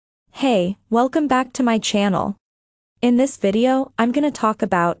Hey, welcome back to my channel. In this video, I'm gonna talk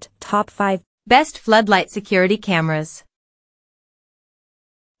about top 5 best floodlight security cameras.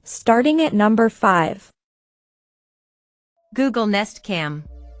 Starting at number 5. Google Nest Cam.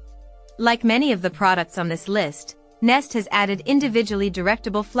 Like many of the products on this list, Nest has added individually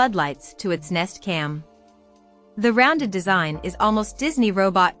directable floodlights to its Nest Cam. The rounded design is almost Disney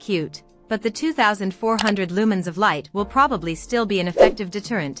robot cute, but the 2,400 lumens of light will probably still be an effective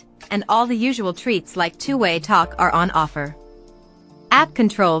deterrent, and all the usual treats like two-way talk are on offer. App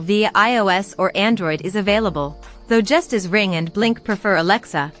control via iOS or Android is available, though just as Ring and Blink prefer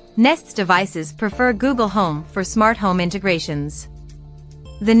Alexa, Nest's devices prefer Google Home for smart home integrations.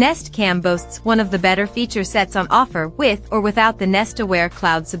 The Nest Cam boasts one of the better feature sets on offer with or without the Nest Aware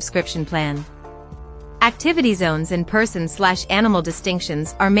Cloud subscription plan. Activity zones and person/animal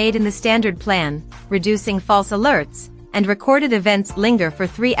distinctions are made in the standard plan, reducing false alerts, and recorded events linger for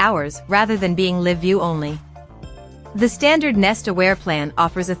 3 hours rather than being live view only. The standard Nest Aware plan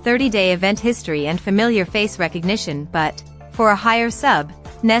offers a 30-day event history and familiar face recognition, but, for a higher sub,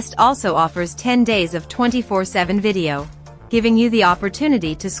 Nest also offers 10 days of 24/7 video, giving you the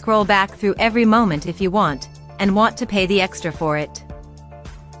opportunity to scroll back through every moment if you want to pay the extra for it.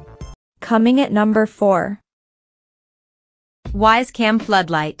 Coming at number 4. Wyze Cam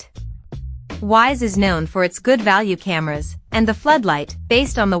Floodlight. Wyze is known for its good value cameras, and the Floodlight,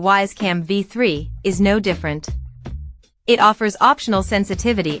 based on the Wyze Cam V3, is no different. It offers optional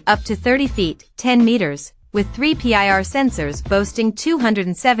sensitivity up to 30 feet, 10 meters, with 3 PIR sensors boasting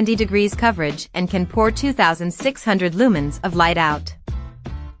 270 degrees coverage and can pour 2,600 lumens of light out.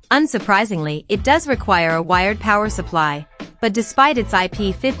 Unsurprisingly, it does require a wired power supply, but despite its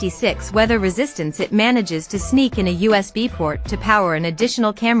IP56 weather resistance, it manages to sneak in a USB port to power an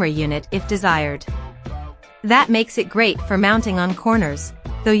additional camera unit if desired. That makes it great for mounting on corners,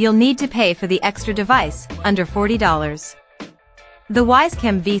 though you'll need to pay for the extra device, under $40. The Wyze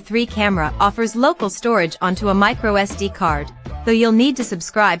Cam V3 camera offers local storage onto a micro SD card, though you'll need to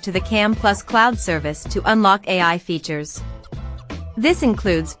subscribe to the Cam Plus cloud service to unlock AI features. This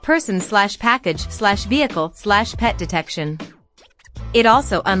includes person/package/vehicle/pet detection. It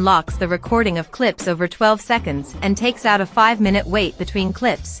also unlocks the recording of clips over 12 seconds and takes out a 5-minute wait between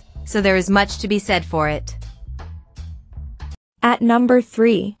clips, so there is much to be said for it. At number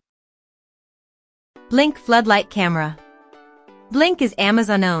 3. Blink Floodlight Camera. Blink is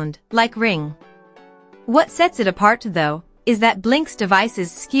Amazon-owned, like Ring. What sets it apart, though, is that Blink's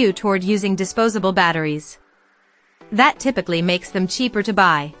devices skew toward using disposable batteries. That typically makes them cheaper to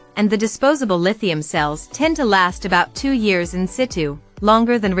buy, and the disposable lithium cells tend to last about 2 years in situ,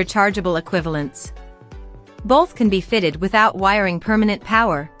 longer than rechargeable equivalents. Both can be fitted without wiring permanent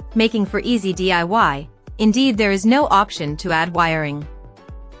power, making for easy DIY. Indeed, there is no option to add wiring.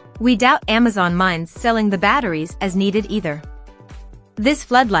 We doubt Amazon minds selling the batteries as needed either. This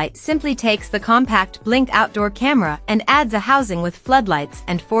floodlight simply takes the compact Blink outdoor camera and adds a housing with floodlights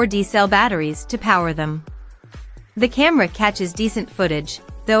and 4D cell batteries to power them. The camera catches decent footage,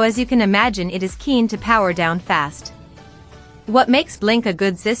 though as you can imagine it is keen to power down fast. What makes Blink a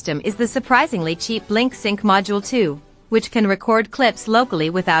good system is the surprisingly cheap Blink Sync Module 2, which can record clips locally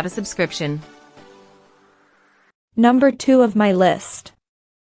without a subscription. Number 2 of my list.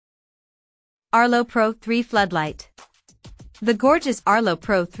 Arlo Pro 3 Floodlight. The gorgeous Arlo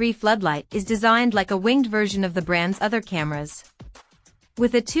Pro 3 Floodlight is designed like a winged version of the brand's other cameras.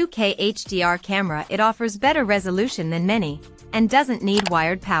 With a 2K HDR camera, it offers better resolution than many, and doesn't need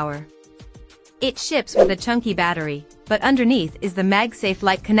wired power. It ships with a chunky battery, but underneath is the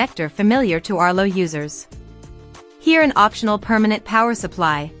MagSafe-like connector familiar to Arlo users. Here, an optional permanent power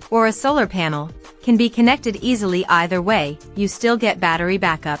supply, or a solar panel, can be connected easily. Either way, you still get battery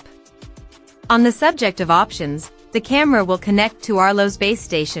backup. On the subject of options, the camera will connect to Arlo's base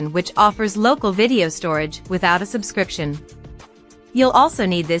station, which offers local video storage without a subscription. You'll also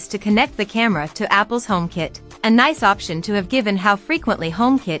need this to connect the camera to Apple's HomeKit, a nice option to have given how frequently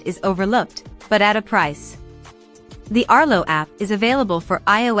HomeKit is overlooked, but at a price. The Arlo app is available for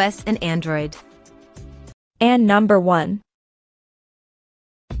iOS and Android. And number 1.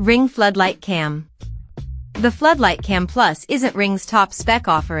 Ring Floodlight Cam. The Floodlight Cam Plus isn't Ring's top spec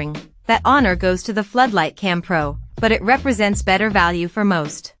offering. That honor goes to the Floodlight Cam Pro, but it represents better value for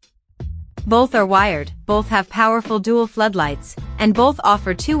most. Both are wired, both have powerful dual floodlights, and both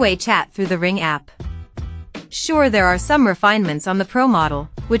offer two-way chat through the Ring app. Sure, there are some refinements on the Pro model,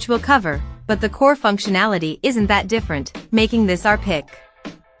 which we'll cover, but the core functionality isn't that different, making this our pick.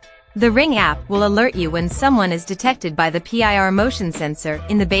 The Ring app will alert you when someone is detected by the PIR motion sensor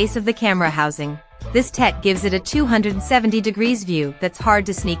in the base of the camera housing, This tech gives it a 270 degrees view that's hard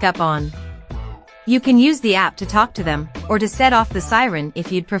to sneak up on. You can use the app to talk to them, or to set off the siren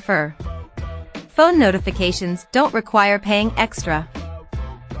if you'd prefer. Phone notifications don't require paying extra.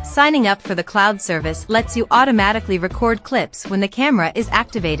 Signing up for the cloud service lets you automatically record clips when the camera is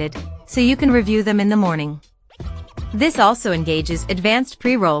activated, so you can review them in the morning. This also engages advanced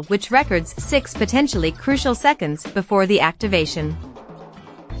pre-roll, which records 6 potentially crucial seconds before the activation.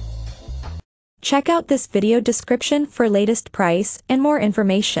 Check out this video description for latest price and more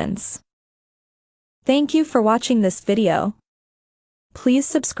informations. Thank you for watching this video. Please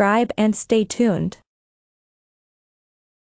subscribe and stay tuned.